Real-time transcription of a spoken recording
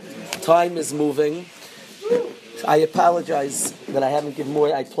time is moving. I apologize that I haven't given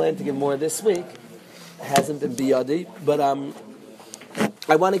more. I plan to give more this week. It hasn't been biyadi, but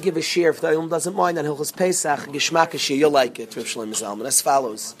I want to give a share, if the Ilm doesn't mind, on Hilchos Pesach, Gishmak Shir, you'll like it, Rav Shlomo Zalman, as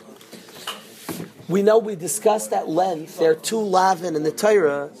follows. We know we discussed at length, there are two lavin in the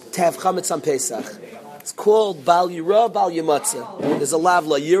Torah to have chametz on Pesach. It's called Bal Yira, Bal Yamatzah. There's a lav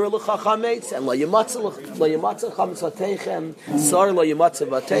La Yira L'cha Chametz and La Yamatzah Chametz V'Teichem, Sar La Yamatzah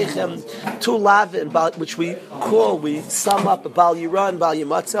V'Teichem. Two lavin, which we sum up Bal Yira and Bal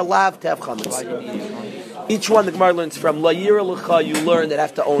Yamatzah, lav to have chametz. Each one the Gemara learns from La Yira L'cha, you learn that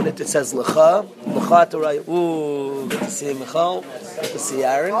have to own it. It says L'cha Torah. Ooh, good to see Michal, good to see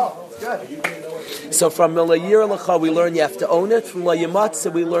Aaron. So from La Yira L'cha we learn you have to own it. From La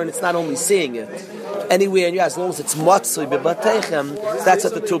Yamatzah we learn it's not only seeing it. Anywhere in you, as long as it's matzah b'batechem, that's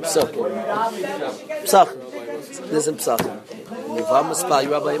at the two psukim. Psachim. There's in psachim. Nivamas bal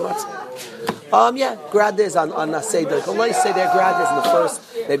Rabbi matzah. Yeah, grad is on Nasei Derech. Allah say their grad is in the first,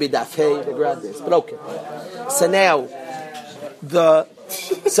 maybe Daf Hey, the grad is. But okay. So now,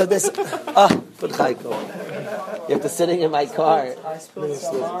 this, put Chayko. You have to sitting in my car.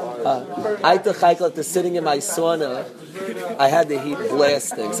 I took Chayko to sitting in my sauna. I had the heat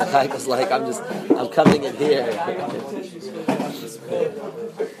blasting. So Chayko's like, I'm coming in here.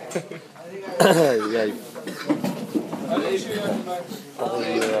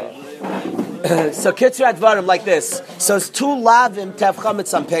 So Kitzur Advarim like this. So it's two lavim to have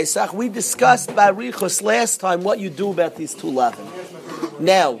chametz on Pesach. We discussed Barichos last time what you do about these two lavim.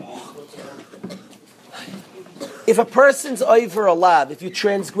 Now, if a person's over a lav, if you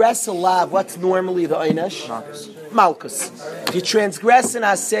transgress a lav, what's normally the einish? Malkus. If you transgress an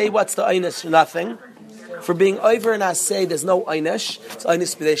asay, what's the einish? Nothing. For being over an asay, there's no einish. It's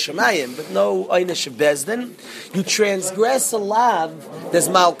einish b'dei shamayim, but no einish of bezdin. You transgress a lav, there's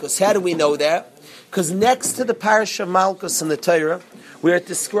malkus. How do we know that? Because next to the parasha of malkus in the Torah, where it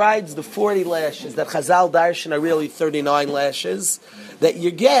describes the 40 lashes that Chazal Darshan are really 39 lashes that you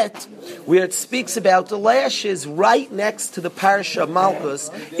get, where it speaks about the lashes right next to the parasha of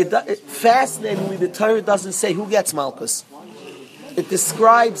Malkus. Fascinatingly, the Torah doesn't say who gets Malkus. It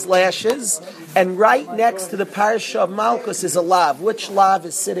describes lashes, and right next to the parasha of Malkus is a lav. Which lav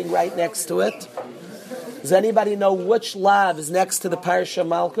is sitting right next to it? Does anybody know which lav is next to the parasha of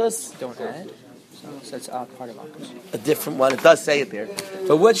Malkus? Don't add. So it's part of Malkus. A different one. It does say it there.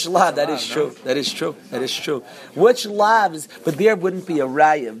 But which lav? That is true. That is true. That is true. Which lav is? But there wouldn't be a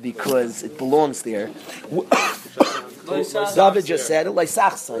raya because it belongs there. David just said it.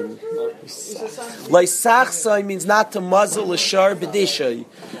 Leisachsai. Leisachsai means not to muzzle a shar b'dishay.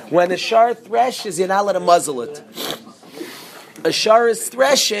 When a shar threshes, you're not allowed to muzzle it. A shar is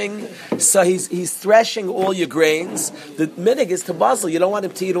threshing, so he's threshing all your grains. The minig is to muzzle. You don't want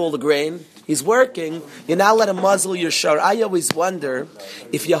him to eat all the grain. He's working. You're not allowed to muzzle your shar. I always wonder,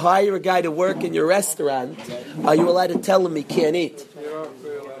 if you hire a guy to work in your restaurant, are you allowed to tell him he can't eat?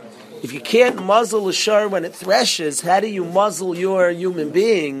 If you can't muzzle a shar when it threshes, how do you muzzle your human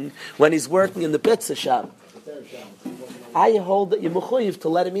being when he's working in the pizza shop? I hold that you're mechuyev to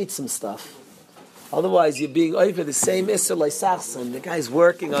let him eat some stuff. Otherwise, you're being over the same Isser Leisachsan. The guy's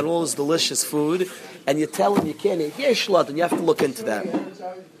working on all his delicious food, and you tell him you can't eat. Yeah, shlot, and you have to look into that.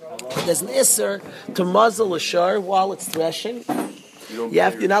 But there's an Isser to muzzle a shar while it's threshing.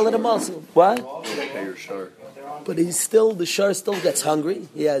 You're not letting him muzzle. What? You don't pay your shar. But the shar still gets hungry.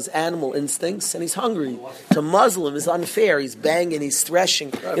 He has animal instincts, and he's hungry. To muzzle him is unfair. He's banging, he's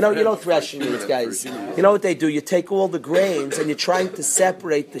threshing. You know threshing means, guys. You know what they do? You take all the grains, and you're trying to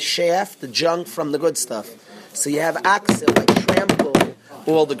separate the shaft, the junk, from the good stuff. So you have oxen, like trample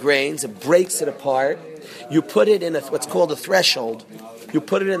all the grains. It breaks it apart. You put it in what's called a threshold. You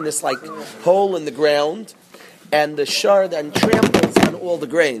put it in this, like, hole in the ground, and the shar then tramples on all the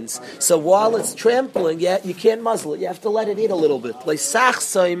grains. So while it's trampling, you can't muzzle it. You have to let it eat a little bit.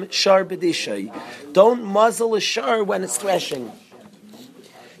 Don't muzzle a shar when it's threshing.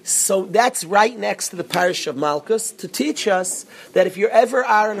 So that's right next to the parish of Malkus to teach us that if you're ever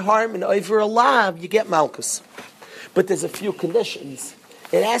Aaron Harmon over a lav, you get Malkus. But there's a few conditions.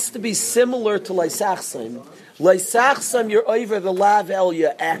 It has to be similar to Leisachsam. Leisachsam, you're over the lav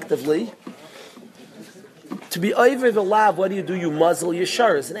elia actively. To be over the lav, what do? You muzzle your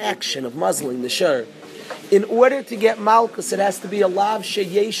shar. It's an action of muzzling the shar. In order to get malchus, it has to be a lav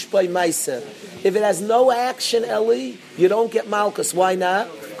sheyesh by maisa. If it has no action, Eli, you don't get malchus. Why not?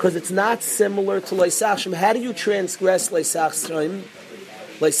 Because it's not similar to leisachshim. How do you transgress leisachshim?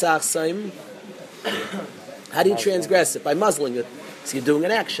 Leisachshim. How do you transgress it? By muzzling it. So you're doing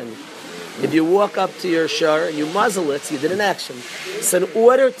an action. If you walk up to your shar and you muzzle it, so you did an action. So in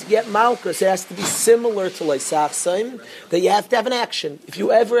order to get malchus, it has to be similar to leisachsaim, that you have to have an action. If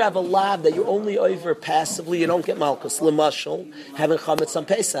you ever have a lav that you only over passively, you don't get malchus. Lemashal, having chametz on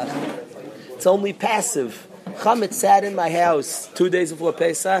Pesach. It's only passive. Chametz sat in my house 2 days before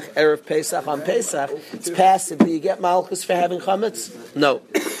Pesach, Erev Pesach on Pesach. It's passive. Do you get malchus for having chametz? No.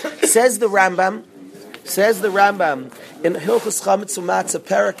 Says the Rambam in Hilchos Chametz Umatzah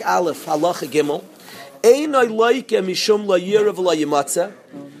Perak Aleph Halacha Gimel, Einoi loike mishum lo yirav lo yimatzah.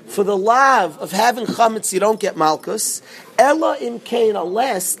 For the lav of having chametz, you don't get malchus. Ella in kain,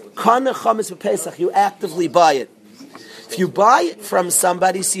 unless kana chametz b'Pesach, you actively buy it. If you buy it from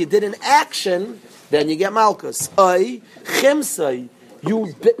somebody, so you did an action, then you get malchus. Oy chimsai,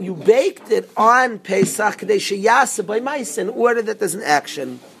 you baked it on Pesach kadei sheyasa by mice in order that there's an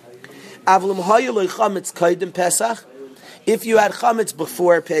action. Avlam hayuloi chametz kaidem Pesach. If you had chametz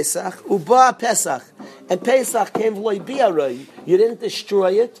before Pesach, uba Pesach, and Pesach came v'loi bi'aroi, you didn't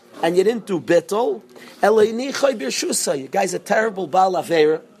destroy it, and you didn't do bittul, eloi nichoi b'rshusai. Guy's a terrible Baal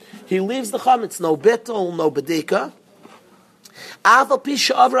Aveira. He leaves the chametz, no bittul, no bedika. Aval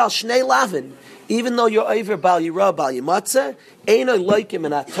pisha over al shnei lavin. Even though you're over Bal Yirah, Bal Yimatzah, Einoi loikim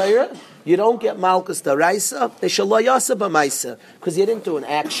in Atayra, you don't get Malkus Daraisa, they shall loyasa b'maisa, because you didn't do an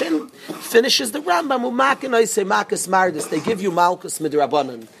action. Finishes the Rambam, umakin oisei Makas Mardis, they give you Malkus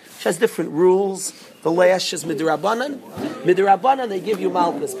Midrabanan, which has different rules. The Leash is Midrabanan. Midrabanan, they give you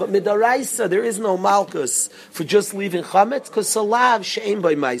Malkus, but Midaraisa, there is no Malkus for just leaving Chametz, because Salav she'ein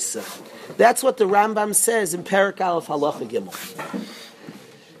by Maisa. That's what the Rambam says in Perak Aleph Halacha Gimel.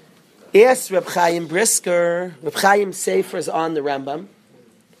 Asked Reb Chaim Brisker, Reb Chaim Sefer is on the Rambam.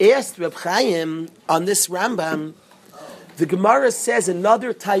 Asked Reb Chaim on this Rambam, the Gemara says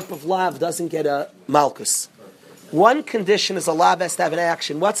another type of lav doesn't get a malchus. One condition is a lav has to have an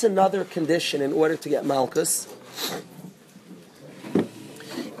action. What's another condition in order to get malchus?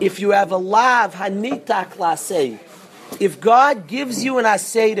 If you have a lav hanitak lasei, if God gives you an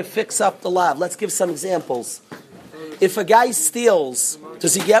asay to fix up the lav, let's give some examples. If a guy steals,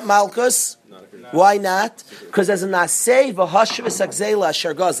 does he get malchus? Why not? Because as an asay v'hashvis agzela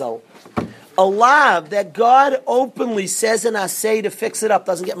asher gazal, a lav that God openly says an asay to fix it up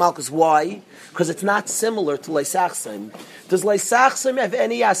doesn't get malchus. Why? Because it's not similar to leisachsim. Does leisachsim have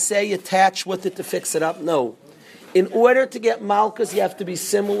any asay attached with it to fix it up? No. In order to get malchus, you have to be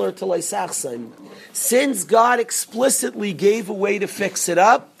similar to leisachsim. Since God explicitly gave a way to fix it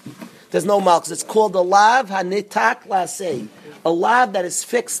up, there's no malchus. It's called a lav hanitak lasei. A lav that is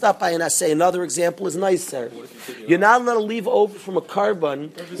fixed up by an asay. Another example is nicer. You're not allowed to leave over from a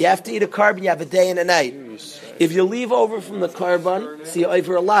carbon. You have to eat a carbon. You have a day and a night. If you leave over from the carbon, so you're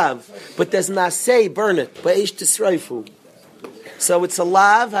over a lav. But there's an asay, burn it. Ba'esh tisraifu. So it's a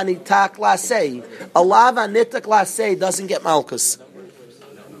lav hanitak lasei. A lav hanitak lasei doesn't get malchus.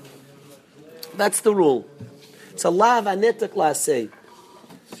 That's the rule. It's a lav hanitak lasei.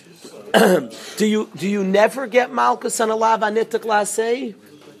 Do you never get malchus on a lav hanitak lasei?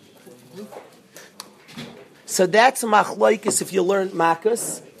 So that's machlokes if you learn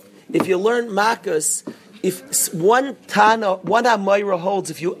makas. If you learn makas, if one Amayra holds,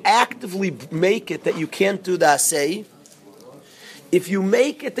 if you actively make it that you can't do the asay, if you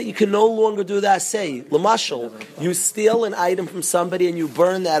make it that you can no longer do the asay, l'mashal, you steal an item from somebody and you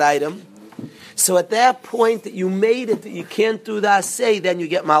burn that item, so at that point that you made it that you can't do the asay, then you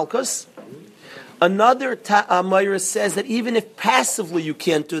get malchus. Another Amayra says that even if passively you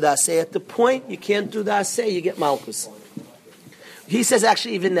can't do the asay, at the point you can't do the asay, you get malchus. He says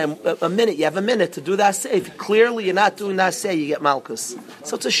actually even a minute, you have a minute to do the asay. If clearly you're not doing the asay, you get malchus.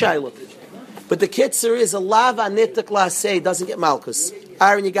 So it's a shayla. But the kitzer is a lav anitak lasay doesn't get malchus.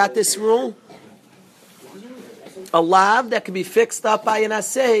 Aaron, you got this rule? A lav that can be fixed up by an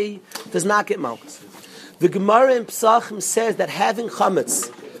asay does not get malchus. The Gemara in Pesachim says that having chametz,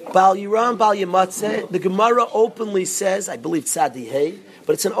 Bal Yiram, Bal Yimatzeh, the Gemara openly says, I believe Tzadi Hey,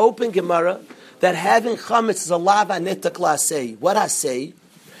 but it's an open Gemara, that having chametz is a lav anitak lasay. What I say?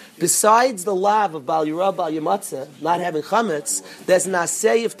 Besides the lav of Bal Yirah, Bal Yimatzeh, not having chametz, there's an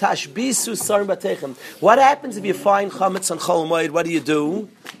asay of tashbisu sarim batechem. What happens if you find chametz on Chol Moed? What do?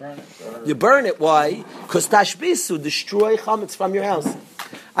 You burn it. Why? Because tashbisu, destroy chametz from your house.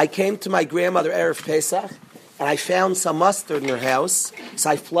 I came to my grandmother Erev Pesach, and I found some mustard in her house,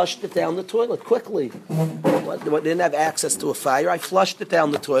 so I flushed it down the toilet quickly. I didn't have access to a fire. I flushed it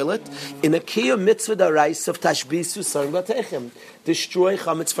down the toilet in a kiyum mitzvah darais of tashbisu sarim batechem. Destroy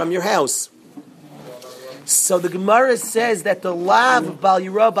chametz from your house. So the Gemara says that the lav of Bal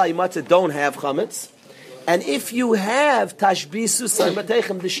Yirah, Bal Yimatzeh don't have chametz, and if you have tashbisu sarim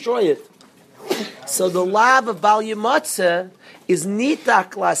batechem, destroy it. So the lav of Bal Yamatzeh is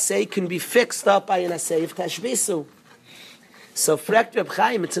nitak lasei, can be fixed up by an asay of tashbisu. So frekt Reb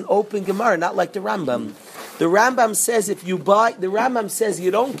Chaim, it's an open Gemara, not like the Rambam. The Rambam says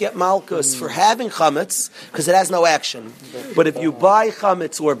you don't get malchus for having chametz because it has no action. But if you buy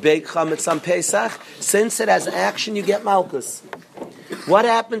chametz or bake chametz on Pesach, since it has action, you get malchus. What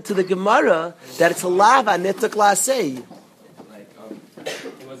happened to the Gemara that it's a lava nitak lasei?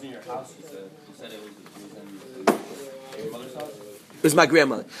 It was in your house. You said it was in your mother's house. It was my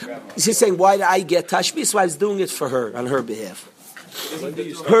grandmother. She's saying, why did I get tashbis? So I was doing it for her, on her behalf.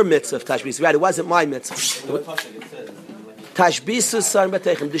 Her mitzvah of tashbis. Right, it wasn't my mitzvah. Tashbisu sarim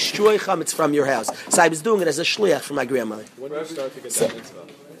b'teichem, destroy chametz from your house. So I was doing it as a shliach for my grandmother. When did you start to get that mitzvah?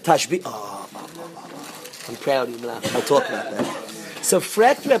 Tashbis. I'm proud of you, man. I'll talk about that. So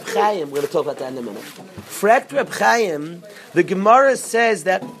frekt Reb Chaim, we're going to talk about that in a minute. Frekt Reb Chaim, the Gemara says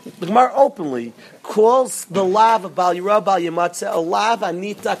that, the Gemara openly calls the lav of Bal Yira Bal Yamatzeh a lav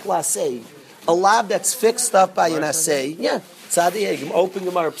anitak lasei, a lav that's fixed up by an asay. Yeah, Tzadi Egim, open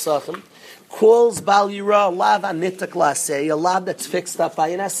Gemara Pesachim, calls Bal Yira a lav anitak lasei, a lav that's fixed up by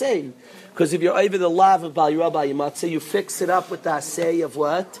an asay. Because if you're over the lav of Bal Yira Bal Yamatzeh, you fix it up with the asay of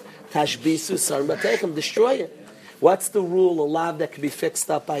what? Tashbisu sarim b'teichem, destroy it. What's the rule? A lav that can be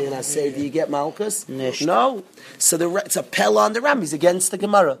fixed up by an asay. Do you get malchus? No. So it's a pel on the Rambam. He's against the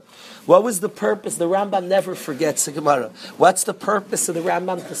Gemara. What was the purpose? The Rambam never forgets the Gemara. What's the purpose of the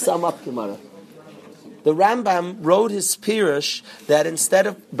Rambam to sum up Gemara? The Rambam wrote his pirush that instead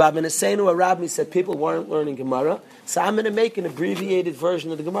of Babinasenu Arabim, he said people weren't learning Gemara. So I'm going to make an abbreviated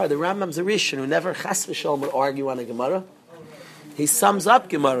version of the Gemara. The Rambam's a Rishon who never chas v'shalom would argue on a Gemara. He sums up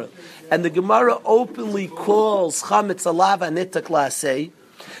Gemara. And the Gemara openly calls chametz a lava nitak lasei.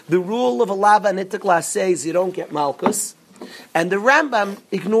 The rule of a lava nitak lasei is you don't get malchus. And the Rambam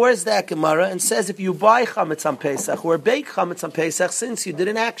ignores that Gemara and says if you buy chametz on Pesach or bake chametz on Pesach, since you did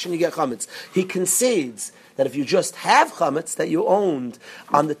an action, you get chametz. He concedes that if you just have chametz that you owned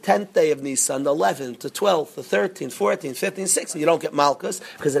on the 10th day of Nisan, the 11th, the 12th, the 13th, 14th, 15th, 16th, you don't get malchus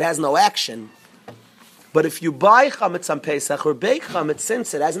because it has no action. But if you buy chametz on Pesach or bake chametz,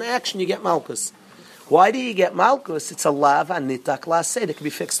 since it has an action, you get malchus. Why do you get malchus? It's a lav anitak lasei that can be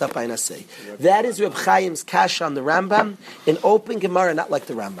fixed up by an asay. That is Reb Chaim's kash on the Rambam in open Gemara, not like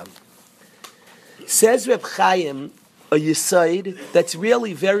the Rambam. Says Reb Chaim a yisaid that's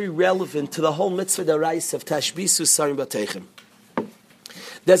really very relevant to the whole mitzvah d'oraisa of tashbisu sarim b'teichem.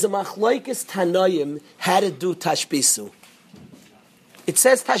 There's a machlokes tanoim how to do tashbisu. It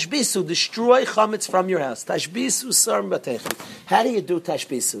says tashbisu, destroy chametz from your house. Tashbisu sarim b'teichem. How do you do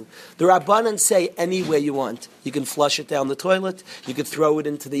tashbisu? The Rabbanan say any way you want. You can flush it down the toilet. You can throw it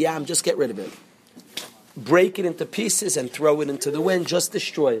into the yam. Just get rid of it. Break it into pieces and throw it into the wind. Just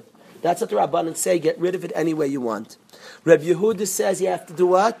destroy it. That's what the Rabbanan say. Get rid of it any way you want. Reb Yehuda says you have to do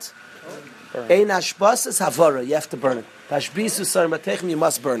what? Ein hashbasas havara. You have to burn it. Tashbisu sarim b'teichem. You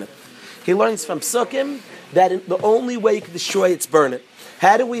must burn it. He learns from Sukkim that the only way you can destroy it is burn it.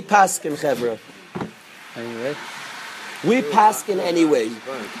 How do we paskin, Chevra? Anyway. We paskin anyway.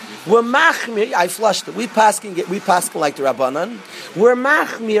 We're machmir. I flushed it. We paskin like the Rabbanan. We're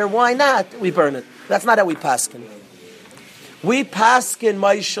machmir. Why not? We burn it. That's not how we paskin. We paskin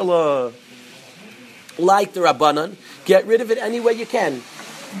Maishala like the Rabbanan. Get rid of it any way you can.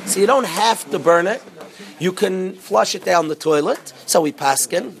 So you don't have to burn it. You can flush it down the toilet. So we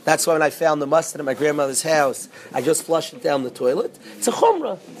paskin. That's why when I found the mustard at my grandmother's house, I just flushed it down the toilet. It's a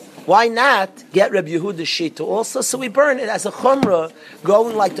chumrah. Why not get Reb Yehuda's shita also? So we burn it as a chumrah,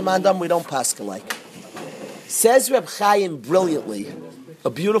 going like the mandam we don't paskin like. Says Reb Chaim brilliantly, a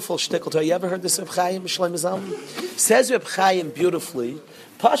beautiful shtickle. You ever heard this Reb Chaim? Says Reb Chaim beautifully,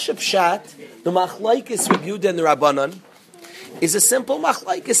 Pasha Pshat, the machlokes Reb Yehuda and the Rabbanan, is a simple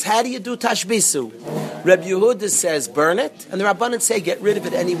machlokes. How do you do tashbisu? Reb Yehuda says burn it, and the Rabbanan say get rid of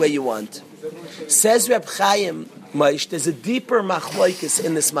it any way you want. Says Reb Chaim, Maish, there's a deeper machlokes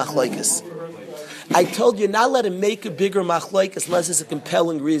in this machlokes. I told you not let him make a bigger machlokes unless there's a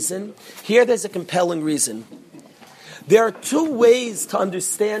compelling reason. Here there's a compelling reason. There are two ways to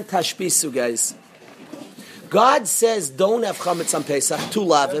understand tashbisu, guys. God says don't have chametz on Pesach, to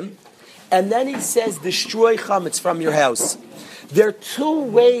lavim, and then he says destroy chametz from your house. There are two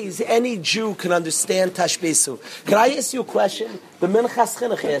ways any Jew can understand tashbisu. Can I ask you a question? The Minchas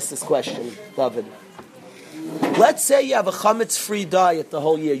Chinuch asked this question, David. Let's say you have a chametz-free diet the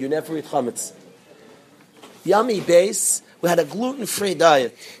whole year. You never eat chametz. Yummy base. We had a gluten-free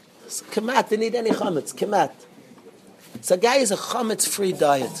diet. So, kamat, didn't eat any chametz. Kamat. So a guy has a chametz-free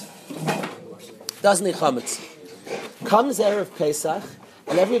diet. Doesn't eat chametz. Comes Erev Pesach,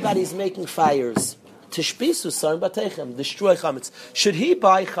 and everybody's making fires. Tishpisu sarm batechem, destroy chametz. Should he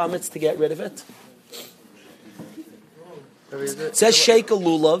buy chametz to get rid of it? It says shake a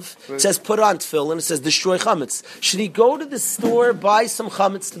lulav, it says put on tefillin, it says destroy chametz. Should he go to the store, buy some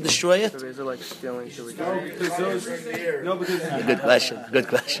chametz to destroy it? Is it like stealing? Because Good question. Good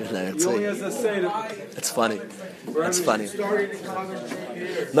question. That's funny. That's funny.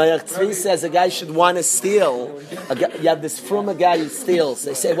 Mayach Tzvi says a guy should want to steal. You have this from a guy who steals.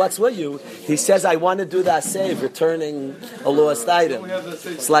 They say, "What's with you?" He says, "I want to do the asay of returning a lost item."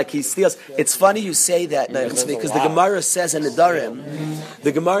 It's like he steals. It's funny you say that, Mayach Tzvi, because the Gemara says in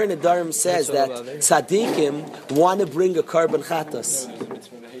Nedarim, says that tzaddikim want to bring a carbon chatas.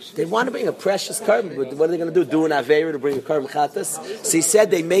 They want to bring a precious carbon, but what are they going to do? Do an aveira to bring a carbon chatas? So he said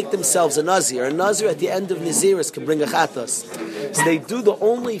they make themselves a nazir. A nazir at the end of Naziris can bring a chatas. So they do the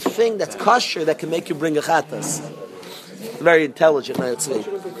only thing that's kosher that can make you bring a chatas. Very intelligent,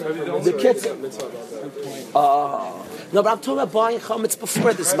 the kids. No, but I'm talking about buying chametz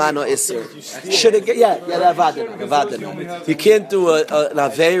before this mano isser. Should it get? Yeah, avadina. You can't do an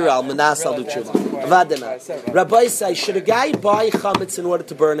aveira al manas al dutshuva. Avadina. Rabbi says, should a guy buy chametz in order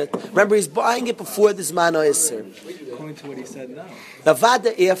to burn it? Remember, he's buying it before this mano isser. According to what he said, no.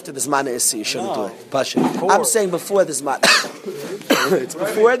 Avada after this mano isser, you shouldn't do it. Pasha. I'm saying before this mano. It's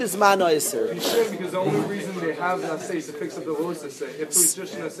before this mano isser. You shouldn't, because the only reason they have naseh is to fix up the lois naseh. If it was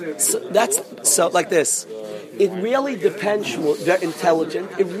just naseh, So like this. It really depends. They're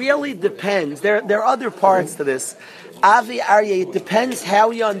intelligent. It really depends. There are other parts to this. Avi Aryeh. It depends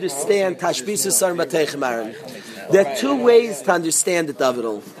how you understand Tashbisu Sar Batechem Aaron. There are two ways to understand it,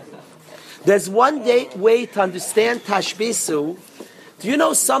 Davidol. There's one way to understand Tashbisu. Do you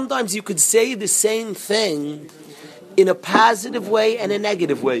know sometimes you could say the same thing in a positive way and a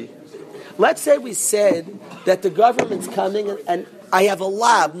negative way? Let's say we said that the government's coming and I have a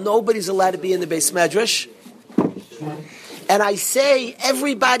lab. Nobody's allowed to be in the Beis Medrash. And I say,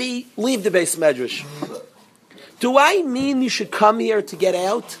 everybody leave the Beis Medrash. Do I mean you should come here to get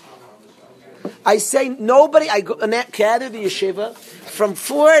out? I say, nobody, I go out of the yeshiva, from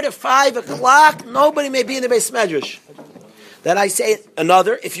 4 to 5 o'clock, nobody may be in the Beis Medrash. Then I say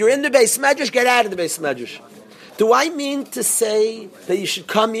another, if you're in the Beis Medrash, get out of the Beis Medrash. Do I mean to say that you should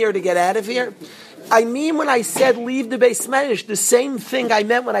come here to get out of here? I mean when I said leave the Beis Medrash, the same thing I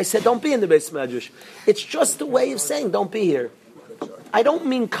meant when I said don't be in the Beis Medrash. It's just a way of saying don't be here. I don't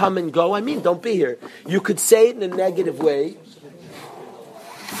mean come and go, I mean don't be here. You could say it in a negative way.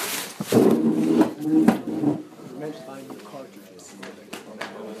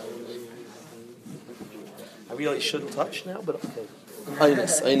 I really shouldn't touch now, but okay.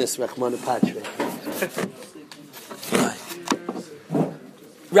 Eines Rachmana Patre.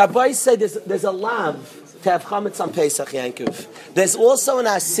 Rabbi said there's a lav to have chametz on Pesach Yankov. There's also an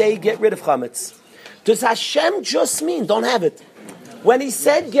asay, get rid of chametz. Does Hashem just mean don't have it? When he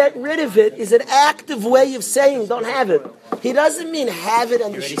said get rid of it, is an active way of saying don't have it. He doesn't mean have it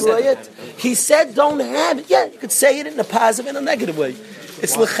and destroy it. He said don't have it. Yeah, you could say it in a positive and a negative way.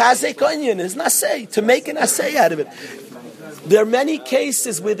 It's l'chazek onion, it's nasay, to make an asay out of it. There are many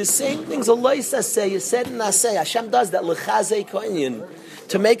cases where the same things a lois asay is said in asay. Hashem does that l'chazek onion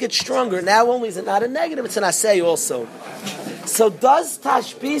to make it stronger. Now only is it not a negative, it's an asay also. So does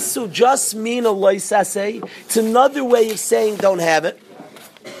tashbisu just mean a lois asay? It's another way of saying don't have it.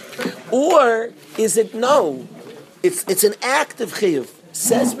 Or is it no? It's an act of chiyuv.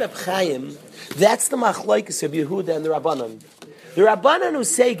 Says Reb Chaim, that's the machlokes of Yehuda and the Rabbanan. The Rabbanan who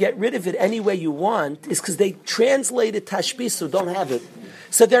say get rid of it any way you want is because they translated tashbisu, don't have it.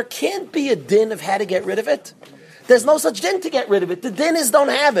 So there can't be a din of how to get rid of it. There's no such din to get rid of it. The din is don't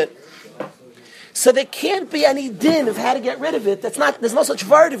have it. So there can't be any din of how to get rid of it. There's no such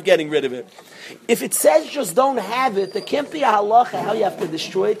word of getting rid of it. If it says just don't have it, there can't be a halacha how you have to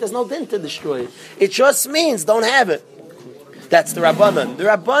destroy it. There's no din to destroy it. It just means don't have it. That's the Rabbanan. The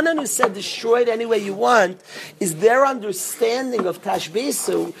Rabbanan who said destroy it any way you want is their understanding of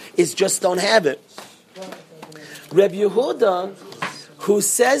tashbisu is just don't have it. Reb Yehuda, who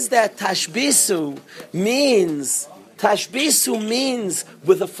says that tashbisu means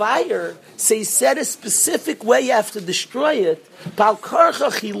with a fire, so he said a specific way you have to destroy it. Pal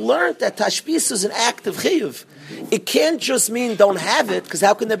Karchach, he learned that tashbisu is an act of chiyuv. It can't just mean don't have it, because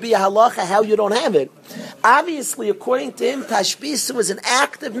how can there be a halacha how you don't have it? Obviously, according to him, tashbisu is an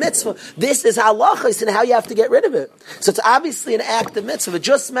act of mitzvah. This is halacha, and how you have to get rid of it. So it's obviously an act of mitzvah. It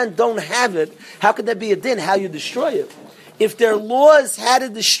just meant don't have it. How could there be a din how you destroy it? If their laws had to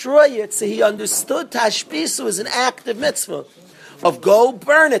destroy it, so he understood tashbisu is an act of mitzvah. Of go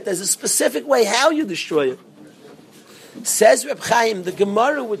burn it. There's a specific way how you destroy it. Says Reb Chaim, the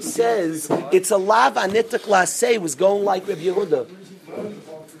Gemara which says it's a lav anitak lasei was going like Reb Yehuda.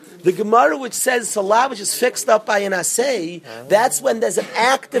 The Gemara which says it's a lav which is fixed up by an asay, that's when there's an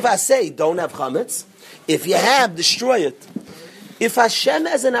active asay. Don't have chametz. If you have, destroy it. If Hashem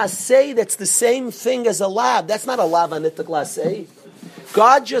has an asay that's the same thing as a lav, that's not a lav anitak lasei.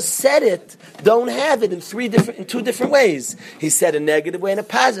 God just said it. Don't have it in two different ways. He said a negative way and a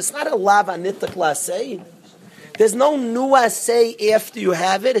positive. It's not a lav anitak lasei. There's no new say after you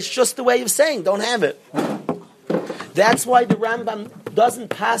have it. It's just the way of saying, don't have it. That's why the Rambam doesn't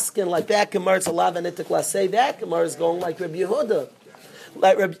paskin like that Gemara. It's a lav anitak lasei. That Gemara is going like Rabbi Yehuda.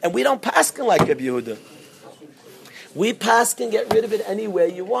 And we don't paskin like Rabbi Yehuda. We paskin get rid of it any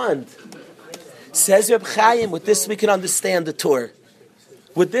way you want. Says Reb Chaim, with this we can understand the Torah.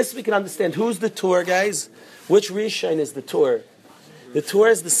 With this we can understand who's the Torah, guys. Which Rishon is the Torah? The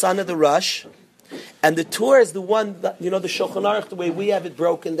Torah is the son of the Rush. And the Torah is the one, that, the Shulchan Aruch, the way we have it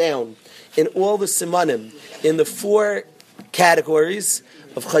broken down, in all the simanim, in the 4 categories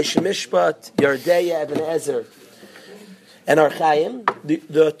of Choshen Mishpat, Yardeya, Eben Ezer, and Archaim.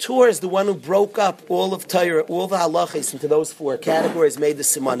 The Torah is the one who broke up all of Torah, all the halachas into those 4 categories, made the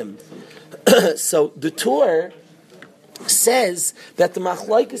simanim. So the Torah says that the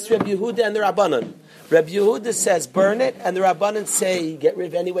machlokes Reb Yehuda and the Rabbanan. Reb Yehuda says burn it, and the Rabbanan say get rid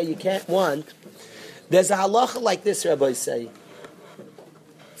of any way you can't want. There's a halacha like this, Rabbi say.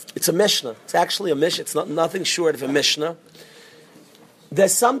 It's a Mishnah. It's actually a Mishnah. It's nothing short of a Mishnah.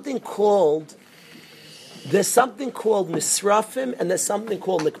 There's something called Nisrafim, and there's something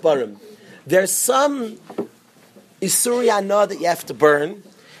called Nikbarim. There's some Isuri Hana that you have to burn,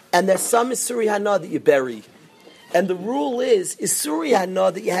 and there's some Isuri Hana that you bury. And the rule is Isuri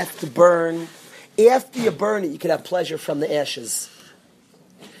Hana that you have to burn. After you burn it, you can have pleasure from the ashes.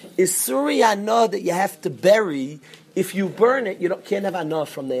 Isuri Hana that you have to bury, if you burn it, you can't have Hana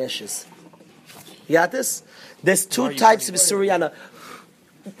from the ashes. You got this? There's 2 types of Isuri Hana.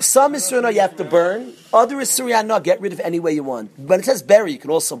 Some Isuri Hana you have to burn. Other Isuri Hana, get rid of any way you want. But it says bury, you can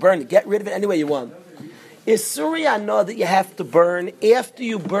also burn it. Get rid of it any way you want. Isuri Hana that you have to burn, after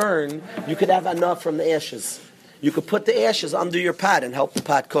you burn, you could have Hana from the ashes. You could put the ashes under your pot and help the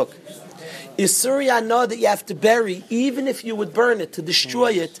pot cook. Isuri Hana that you have to bury, even if you would burn it to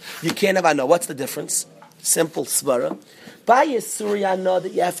destroy it, you can't have Hana. What's the difference? Simple svara. By Isuri Hana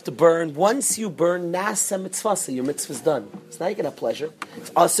that you have to burn, once you burn Nasa Mitzvasa, your mitzvah is done. So now you can have pleasure. It's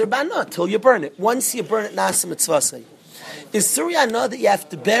Asur Bana till you burn it. Once you burn it, Nasa Mitzvasa. Isuri Hana that you have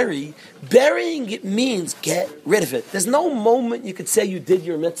to bury, burying it means get rid of it. There's no moment you could say you did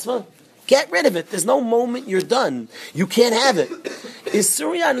your mitzvah. Get rid of it. There's no moment you're done. You can't have it.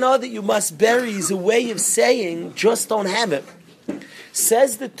 Isuri Hana that you must bury is a way of saying just don't have it.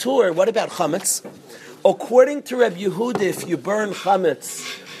 Says the Torah, what about chametz? According to Rabbi Yehuda, if you burn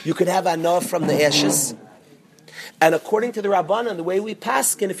chametz, you could have Hana from the ashes. And according to the Rabbanan, the way we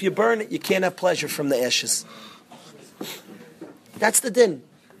paskin, if you burn it, you can't have pleasure from the ashes. That's the din.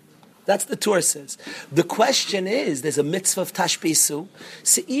 That's the Torah says. The question is, there's a mitzvah of tashbisu.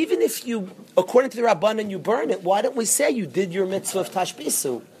 So even if you, according to the Rabbanan, you burn it, why don't we say you did your mitzvah of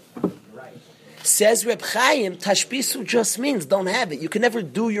tashbisu? Says Reb Chaim, tashbisu just means don't have it. You can never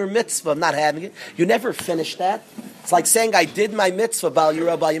do your mitzvah of not having it. You never finish that. It's like saying I did my mitzvah, bal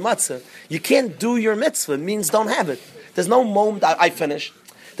yirah bal yimatzah. You can't do your mitzvah. It means don't have it. There's no moment I finished.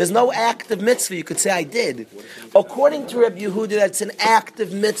 There's no active mitzvah you could say I did. According to Rabbi Yehuda, that's an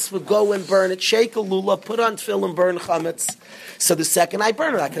active mitzvah. Go and burn it. Shake a lula, put on tefillin, burn chametz. So the second I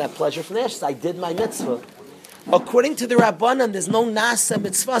burn it, I can have pleasure from the ashes. I did my mitzvah. According to the Rabbanan, there's no nasa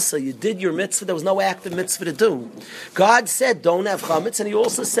mitzvah. So you did your mitzvah. There was no active mitzvah to do. God said don't have chametz, and He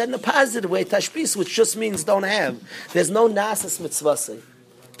also said in a positive way tashbis, which just means don't have. There's no nasa mitzvah.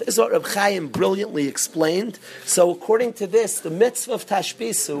 This is what Reb Chaim brilliantly explained. So according to this, the mitzvah of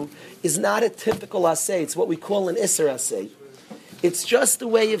tashbisu is not a typical asay. It's what we call an isser asay. It's just a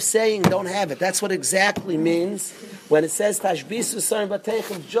way of saying don't have it. That's what exactly means when it says tashbisu sarim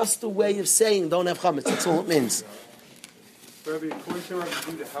bateichim. Just a way of saying don't have chametz. That's all it means. Rabbi, according to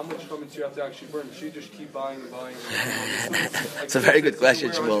Rabbi, how much chametz you have to actually burn? Should you just keep buying and buying? It's a very good question,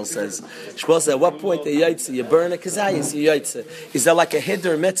 Shmuel says. Shmuel says, at what point the yaitze, you burn a kazayis, you yaitze. Is there like a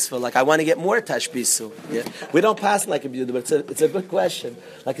hiddur mitzvah? Like, I want to get more tashbisu. Yeah? We don't pass like a beauty, but it's a good question.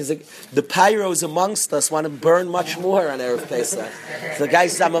 Like, the pyros amongst us want to burn much more on Erev Pesach. So the guy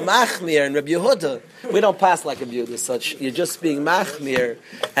says, I'm a machmir, and Rabbi Yehuda, we don't pass like a beauty. Such you're just being machmir.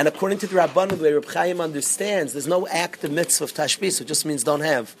 And according to the Rabbanan, the way Reb Chaim understands, there's no active mitzvah of tashbis. It just means don't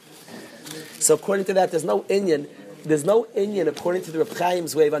have. So according to that, there's no inyan. there's no inyan according to the Reb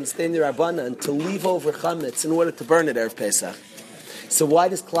Chaim's way of understanding the Rabbanan to leave over chametz in order to burn it Erev Pesach. So why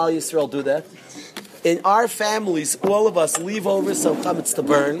does Klal Yisrael do that? In our families, all of us leave over some chametz to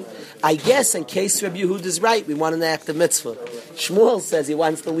burn. I guess in case Rabbi Yehuda is right, we want an act of mitzvah. Shmuel says he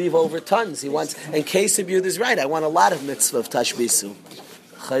wants to leave over tons. He wants, in case Rabbi Yehuda is right, I want a lot of mitzvah of tashbisu.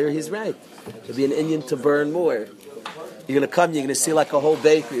 Chayr, he's right. There'll be an inyan to burn more. You're going to come, you're going to see like a whole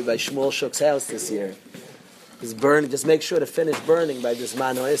bakery by Shmuel Shuk's house this year. Just make sure to finish burning by this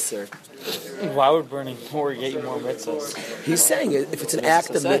Mano Isser. Why would burning more get you more mitzvahs? He's saying if it's an act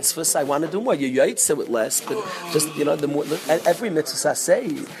of mitzvahs, I want to do more. You're yaitse with less, but just, the more, every mitzvah I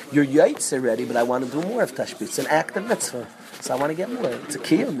say, you're yaitse already, but I want to do more of tashbit. It's an act of mitzvah, so I want to get more. It's a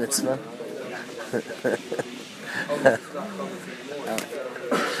kiyum mitzvah.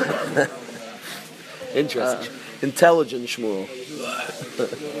 Interesting. Intelligent Shmuel.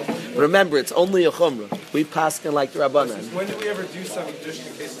 Remember, it's only a chumrah. We paskin like the Rabbanan. When do we ever do something just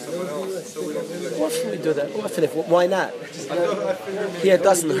in case of someone else? So we don't do that. Often we do that. Often, why not? Yeah, it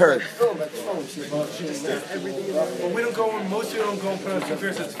doesn't hurt. Well, we don't go. Most people don't go and put on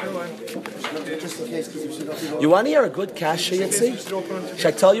computers. It's You want to hear a good kasha, Yitzi? Should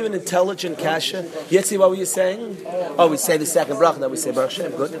I tell you an intelligent kasha? Yitzi, what were you saying? Oh, we say the second bracha, then we say Baruch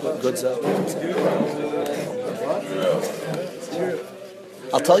Hashem. Good, so.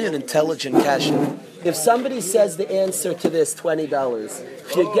 I'll tell you an intelligent kasha. If somebody says the answer to this, $20,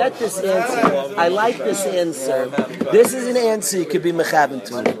 if you get this answer, I like this answer. This is an answer you could be mechavan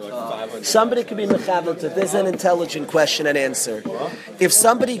to. Somebody could be mechavan to. This is an intelligent question and answer. If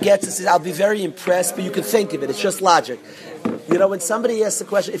somebody gets this, I'll be very impressed, but you can think of it. It's just logic. When somebody asks a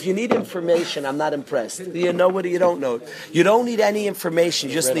question, if you need information, I'm not impressed. You know what you don't know. You don't need any information,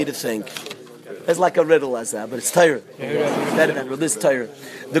 you just need to think. It's like a riddle as that, but it's Torah. Better than this Torah.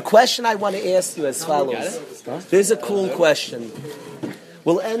 The question I want to ask you as follows. This is a cool question.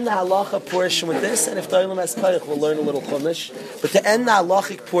 We'll end the halacha portion with this, and if the Olam has koyach, we'll learn a little chumash. But to end the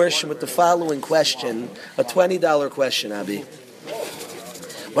halachic portion with the following question, a $20 question, Abi.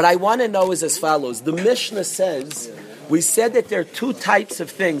 What I want to know is as follows. The Mishnah says, we said that there are two types of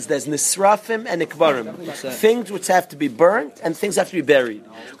things. There's nisrafim and nikbarim. Things which have to be burnt and things have to be buried.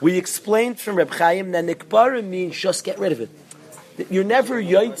 We explained from Reb Chaim that nikbarim means just get rid of it. You're never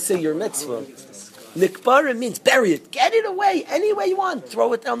yaitse your mitzvah. Nikbarim means bury it. Get it away any way you want.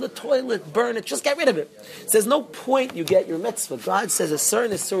 Throw it down the toilet, burn it, just get rid of it. There's no point you get your mitzvah. God says a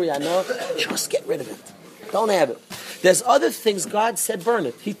certain Isuri, I know, just get rid of it. Don't have it. There's other things God said burn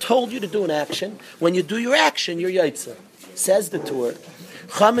it. He told you to do an action. When you do your action, you're yaitze. Says the Torah.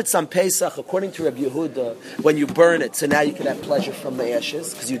 Chametz on Pesach, according to Rabbi Yehuda, when you burn it, so now you can have pleasure from the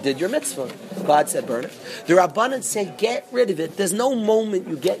ashes, because you did your mitzvah. God said burn it. The Rabbanan say get rid of it. There's no moment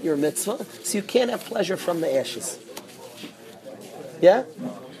you get your mitzvah, so you can't have pleasure from the ashes. Yeah?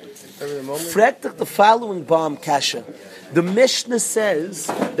 Fregt the following bomb kasha. The Mishnah says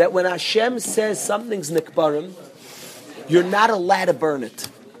that when Hashem says something's nikbarim, you're not allowed to burn it.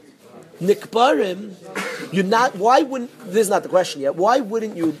 Nikbarim, you're not. Why wouldn't? This is not the question yet. Why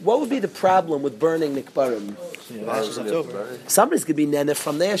wouldn't you? What would be the problem with burning nikbarim? Somebody's going to be neneh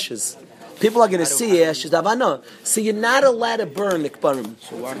from the ashes. People are going to see ashes. So you're not allowed to burn nikbarim.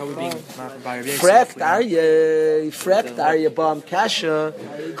 So why are we being Frekt arye bam kasha.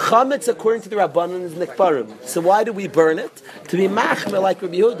 Chametz according to the Rabbanan is nikbarim. So why do we burn it? To be machmer like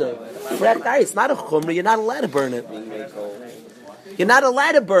Rabbi Yehuda. Frekt arye, it's not a chumrah. You're not allowed to burn it. You're not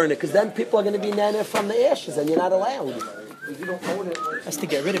allowed to burn it because then people are going to be nanah from the ashes, and you're not allowed. That's to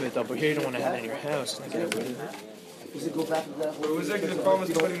get rid of it, though. But here you don't want to have it in your house. To get rid of it. Was that the problem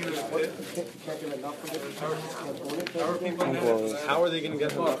with putting it in the pit? How are they going to get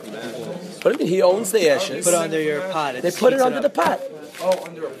them up from that? What do you mean? He owns the ashes. Put it under your pot. They put it under the pot. Oh,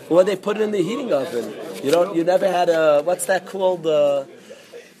 under a... Well, they put it in the heating oven. You never had a, what's that called?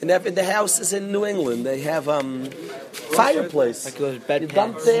 In the houses in New England, they have fireplace. Like those bed you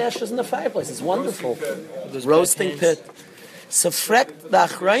dump the ashes in the fireplace. It's wonderful. Roasting pit. So frekt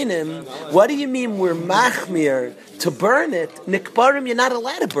dachrayim. What do you mean we're machmir to burn it? Nikbarim, you're not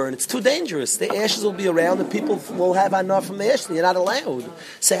allowed to burn. It's too dangerous. The ashes will be around, and people will have enough from the ashes. You're not allowed.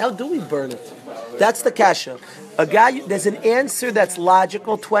 So how do we burn it? That's the kasha. There's an answer that's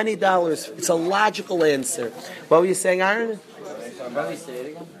logical. $20. It's a logical answer. What were you saying, Aaron?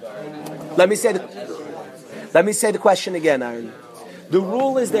 Let me say the question again, Aaron. The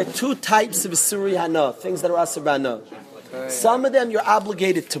rule is there are two types of Isuri Hana, things that are Asur Hana. Some of them you're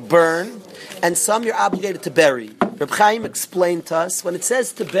obligated to burn, and some you're obligated to bury. Reb Chaim explained to us, when it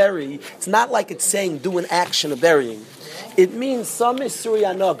says to bury, it's not like it's saying do an action of burying. It means some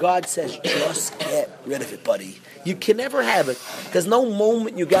Isuri no. God says, just get rid of it, buddy. You can never have it. There's no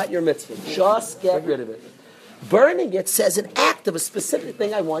moment you got your mitzvah. Just get rid of it. Burning it says an act of a specific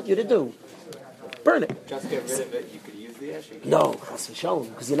thing I want you to do. Burn it. Just get rid of it, you could use the ash. No,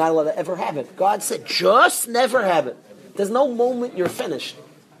 because you're not allowed to ever have it. God said, just never have it. There's no moment you're finished.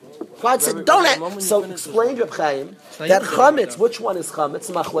 God said, don't have. So explain, Reb Chaim, that chametz, which one is chametz?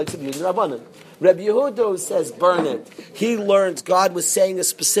 Machlokes of Yud and Rabbanan. Rabbi Yehuda says, burn it. He learns God was saying a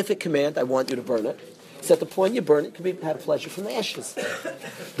specific command, I want you to burn it. So at the point you burn it, you can have pleasure from the ashes.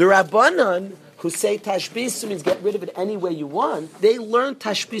 The Rabbanan, who say tashbisu means get rid of it any way you want, they learn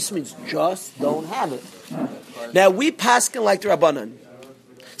tashbisu means just don't have it. Now we paskin like the Rabbanan.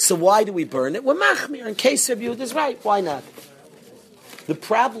 So why do we burn it? We're machmir. In case Rabbi Yehuda is right, why not? The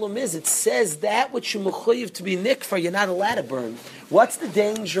problem is, it says that which you're mechuyev to be nikfar, you're not allowed to burn. What's the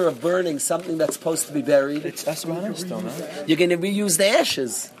danger of burning something that's supposed to be buried? It's asur still, no? You're going to reuse the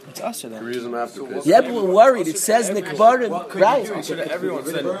ashes. It's asur then. Reuse them after. Yeah, but we're worried. It says nikbarim, right? Everyone said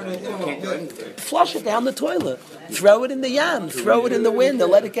can't do anything. Flush it down the toilet. Throw it in the yam. Throw it in the wind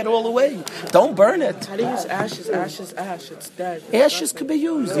and let it get all away. Don't burn it. How do you use ashes? Ashes, ash. It's dead. Ashes could be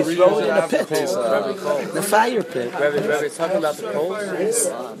used. You throw it in a pit. The fire pit. Rabbi, talking about the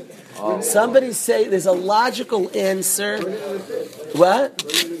coals. Somebody say there's a logical answer. What?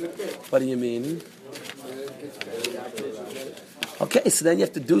 What do you mean? Okay, so then you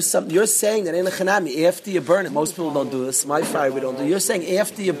have to do something. You're saying that in a chanami, after you burn it, most people don't do this. My fire, we don't do. You're saying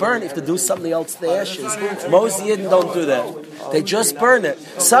after you burn it, you have to do something else to the ashes. Most Yidden don't do that. They just burn it.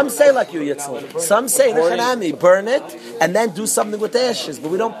 Some say like you, Yitzhak. Some say in a chanami, burn it and then do something with the ashes. But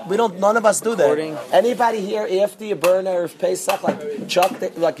we don't. None of us do that. Anybody here after you burn Erev Pesach,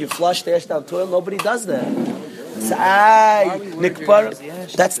 like you flush the ash down the toilet? Nobody does that.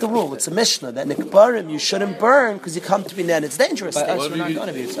 That's the rule. It's a Mishnah that nikbarim you shouldn't burn because you come to be nen. It's dangerous. But we're not going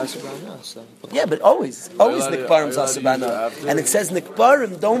to be. It's asur now. So. Yeah, but always nikbarim's asur. And it says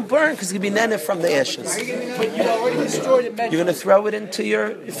nikbarim don't burn because you can be nen from the ashes. But you already destroyed it. You're going to throw it into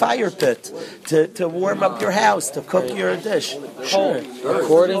your fire pit to warm up your house, to cook your dish. Sure.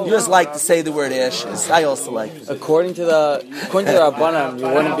 You just like to say the word ashes. I also like it. According to the Rabbanan, you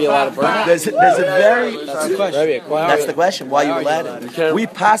wouldn't be allowed to burn. There's a very. That's the question. That's the question. Why you allowed it? We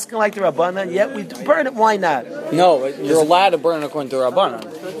paskin like the Rabbanan, yet we burn it. Why not? No, you're allowed to burn according to Rabbanan.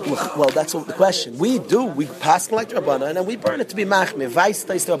 Well, that's what the question. We do. We paskin like the Rabbanan, and we burn it to be machmir. Vice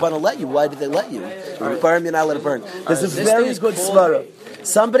the Rabbanan let you. Why did they let you? Burn, you're not allowed to burn. There's a very good svara.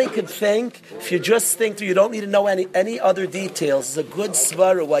 Somebody could think, if you just think through, you don't need to know any other details. It's a good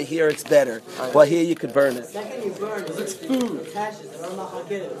svara why here it's better. Why here you could burn it. It's food.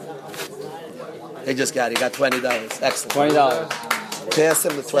 He just got it. He got $20. Excellent. $20. Pass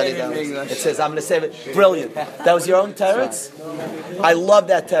him the $20. It says, I'm going to save it. Brilliant. That was your own teretz? I love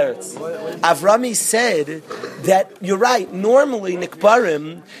that teretz. Avrami said that, you're right, normally,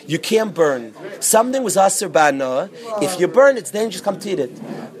 nikbarim, you can't burn. Something was asur bana. If you burn, it's dangerous, come to eat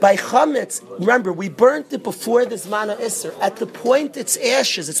it. By chametz, remember, we burnt it before this mana isser. At the point it's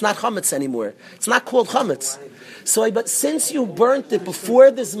ashes, it's not chametz anymore. It's not called chametz. So, but since you burnt it before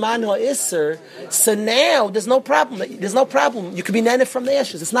this man ha'isser, so now there's no problem. There's no problem. You could be neneh from the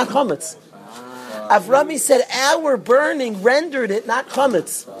ashes. It's not chametz. Avrami said our burning rendered it not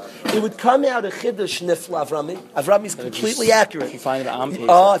chametz. It would come out a chiddush nifla. Avrami is completely accurate. If you find it on Pesach.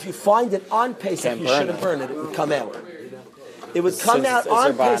 Oh, if you find it on Pesach, you shouldn't burn it. It would come out. It would come out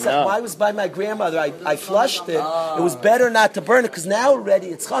on Pesach. I was by my grandmother. I flushed it. It was better not to burn it because now already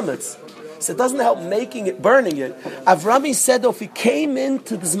it's chametz. So it doesn't help making it, burning it. Avrami said, though, if he came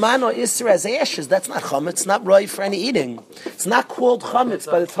into the Zman or Isra as ashes, that's not chametz. It's not right for any eating. It's not called chametz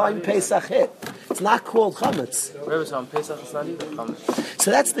by the time Pesach hit. It's not called chametz.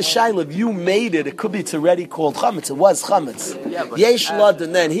 So that's the shaila. If you made it, it could be it's already called chametz. It was chametz. Yesh lad,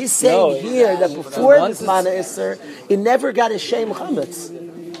 and then he's saying here that before the Zman or Isra, it never got a shame chametz.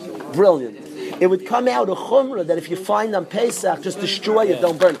 Brilliant. It would come out a chumrah that if you find on Pesach, just destroy it,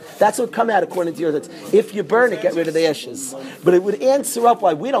 don't burn it. That's what would come out according to your thoughts. If you burn it, get rid of the ashes. But it would answer up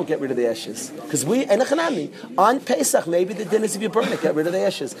why we don't get rid of the ashes. Because we, and on Pesach, maybe the din is if you burn it, get rid of the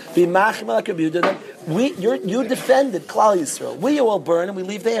ashes. You defended Klal Yisrael. We all burn and we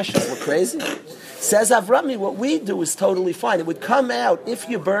leave the ashes. We're crazy. Says Avrami, what we do is totally fine. It would come out, if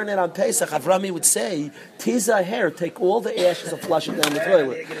you burn it on Pesach, Avrami would say, Tiza hair, take all the ashes and flush it down the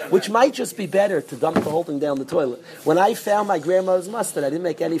toilet. Which might just be better better to dump the whole thing down the toilet. When I found my grandmother's mustard, I didn't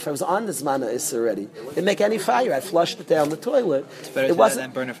make any fire. I was on this mana is already. Didn't make any fire. I flushed it down the toilet. It's better it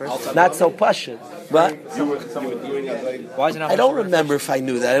wasn't burn it first. not so pashut. But Why is it not? I don't remember if I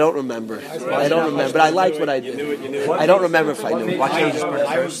knew that. I don't remember. But I liked what I did. I don't remember if I knew. Why can't you just burn it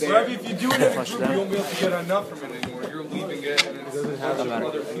first? Rabbi, if you do it, you won't be able to get enough from it anymore. You're leaving it, and it's a bunch of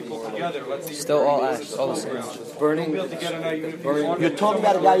other people together. Let's see. Still all ash, all the same. Burning. You'll be able to get enough even if you want. You're talking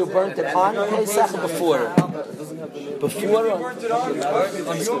about a guy who burnt it on Pesach or before? Before or Burnt it on. You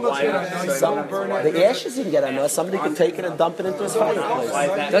almost get enough. Burn it. the ashes you can get on us. Somebody could take it and dump it into his fireplace.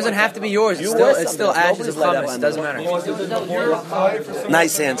 It doesn't have to be yours. It's still ashes of hummus. It doesn't matter.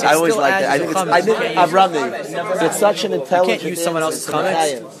 Nice answer. I always like that. I think Avrami. It's such an intelligent. You can't use someone else's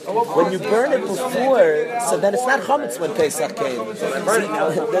chametz. When you burn it before, so then it's not chametz when Pesach came.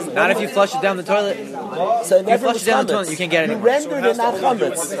 Not if you flush it down the toilet. So it You never flush was it down the chametz. toilet, you can't get it You anymore. rendered it not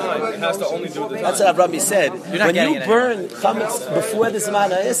chametz. It has to only do this. That's what Avrami said. not When getting you it burn chametz before the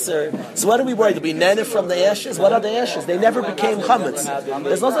Zman HaIsser, so what are we worried? To be nene from the ashes? What are the ashes? They never became chametz.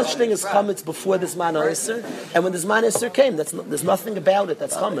 There's no such thing as chametz before the Zman HaIsser, and when the Zman HaIsser came, there's nothing about it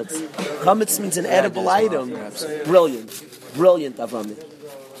that's chametz. Chametz means an edible item. Brilliant, Avrami.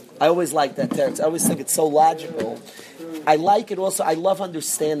 I always like that text. I always think it's so logical. I like it also. I love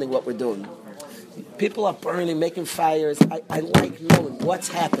understanding what we're doing. People are burning, making fires. I like knowing what's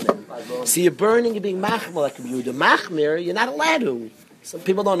happening. So you're burning, you're being machmir like you do. Machmir, you're not allowed to. Some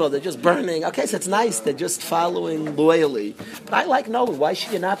people don't know. They're just burning. Okay, so it's nice. They're just following loyally. But I like knowing. Why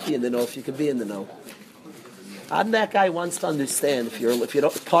should you not be in the know if you could be in the know? I'm that guy who wants to understand. If you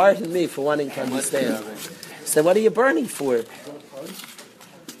don't, pardon me for wanting to understand. So what are you burning for?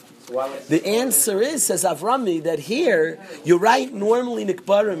 The answer is, says Avrami, that here, you're right, normally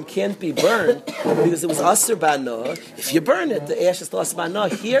Nikbarim can't be burned because it was Asr Ba'anoah. If you burn it, the ash is Asr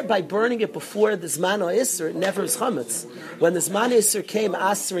Ba'anoah. Here, by burning it before the Zman HaIsser, it never is Chametz. When the Zman HaIsser came,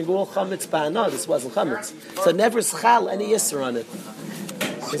 Asring all Chametz Ba'anoah, this wasn't Chametz. So it never is Chal, any Isser on it.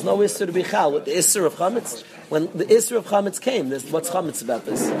 There's no Isser to be Chal. With the Isser of Chametz, when the Isser of Chametz came, what's Chametz about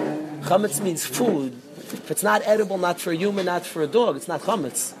this? Chametz means food. If it's not edible, not for a human, not for a dog, it's not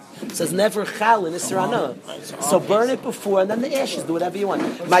Chametz. It says never chal in Isser Hana. So burn it before, and then the ashes, do whatever you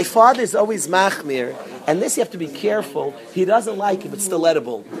want. My father's always machmir, and this you have to be careful. He doesn't like it, but still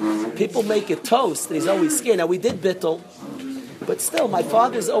edible. People make it toast, and he's always scared. Now we did bittul, but still, my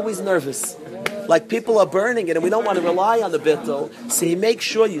father's always nervous. Like people are burning it, and we don't want to rely on the bittul, so he makes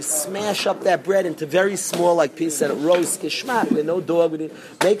sure you smash up that bread into very small, like pieces of roast kishmak, with no dog.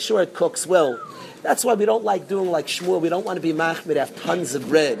 Make sure it cooks well. That's why we don't like doing like Shmuel. We don't want to be machmir, have tons of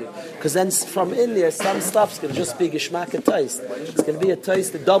bread. Because then from in there, some stuff's going to just be geshmak and toast. It's going to be a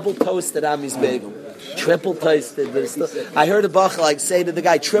toast, a double toasted Ami's bagel. Triple toasted. I heard a bach like say to the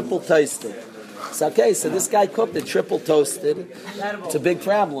guy, triple toasted. So okay, so this guy cooked it, triple toasted. It's a big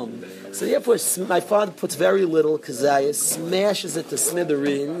problem. So therefore, my father puts very little kazayas, smashes it to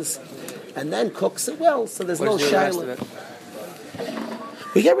smithereens, and then cooks it well. So there's no shayla.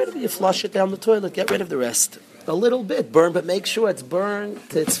 We get rid of it, you flush it down the toilet, get rid of the rest. A little bit, burn, but make sure it's burned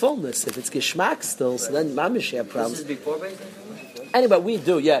to its fullness. If it's geshmak still, so then mamish have problems. Anyway, we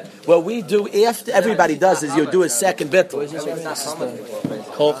do, yeah. What we do after everybody does is you do a second bittul.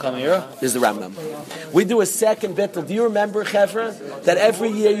 Kol Chamira? This is the Rambam. We do a second bittul. Do you remember, Chevra, that every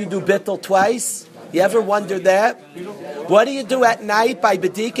year you do bittul twice? You ever wondered that? What do you do at night by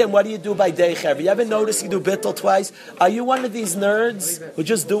Bedika and what do you do by day, Chevra? You ever notice you do bittul twice? Are you one of these nerds who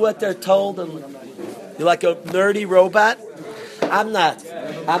just do what they're told and you're like a nerdy robot? I'm not.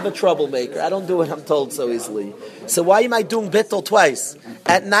 I'm a troublemaker. I don't do what I'm told so easily. So why am I doing bittul twice?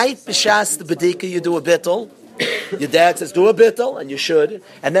 At night, b'shas the Bedika, you do a bittul. Your dad says, do a bittul, and you should.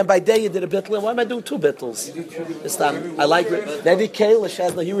 And then by day you did a bittul, and why am I doing two bittles? This time, I like it. Maybe Kalish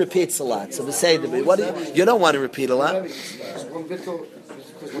has, no, he repeats a lot. So they say to me, you don't want to repeat a lot.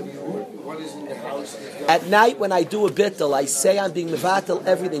 At night when I do a bittul, I say I'm being mevatel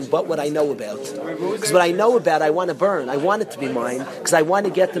everything but what I know about. Because what I know about, I want to burn. I want it to be mine. Because I want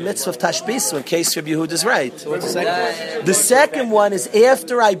to get the mitzvah of tashbisu in case Rabbi Yehuda is right. So what's the second one? The second one is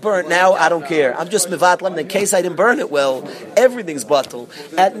after I burn. Now I don't care. I'm just mevatel. In case I didn't burn it well, everything's batel.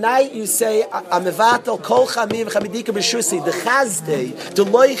 At night you say I'm mevatel kol chamim chamidika b'shusi the chazdei the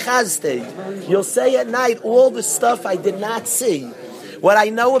loy chazdei. You'll say at night all the stuff I did not see. What I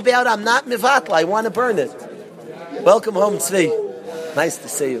know about, I'm not mivatla. I want to burn it. Welcome home, Tzvi. Nice to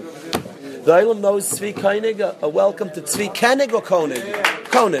see you. The Olam knows Tzvi Koenig. Welcome to Tzvi Koenig or Koenig?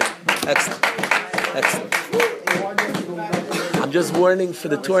 Koenig. Excellent. Excellent. I'm just warning for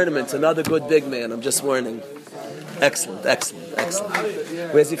the tournament. Another good big man. I'm just warning. Excellent. Excellent.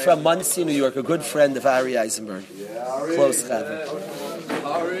 Excellent. Where's he from? Muncie, New York. A good friend of Ari Eisenberg. Close chaver.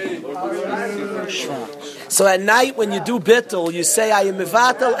 So at night when you do bittul, you say, I am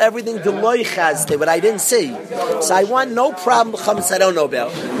mevatel everything deloy chazte, but I didn't see. So I want no problem with chametz I don't know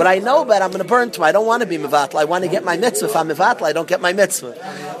about. But I know about, I'm going to burn to. I don't want to be mevatel. I want to get my mitzvah. If I'm mevatel, I don't get my mitzvah.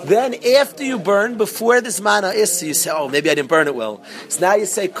 Then after you burn, before this mana is, you say, oh, maybe I didn't burn it well. So now you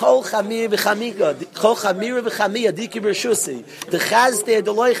say, kol chamir v'chamiga, kol chamir v'chamiya, diki b'rshusi, the chazte,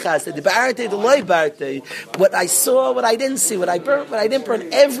 deloy chazte, the ba'arte, deloy ba'arte, what I saw, what I didn't see, what I burnt, what I didn't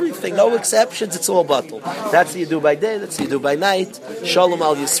burn, everything, no exceptions, it's all batul. That's what you do by day, that's what you do by night. Shalom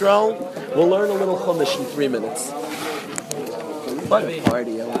al Yisrael. We'll learn a little Chumash in 3 minutes. What a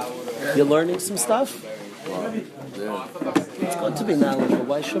party, you're learning some stuff? It's good to be knowledgeable.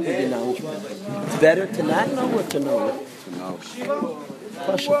 Why should we be knowledgeable? It's better to not know or to know it? To know.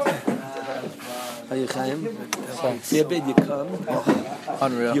 Are you Chaim? Yeah, babe, you come.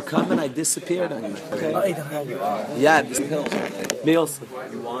 Unreal. You come and I disappeared on you. Okay? Yeah, me also.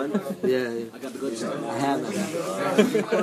 You want? Yeah. I got the good stuff. I have it.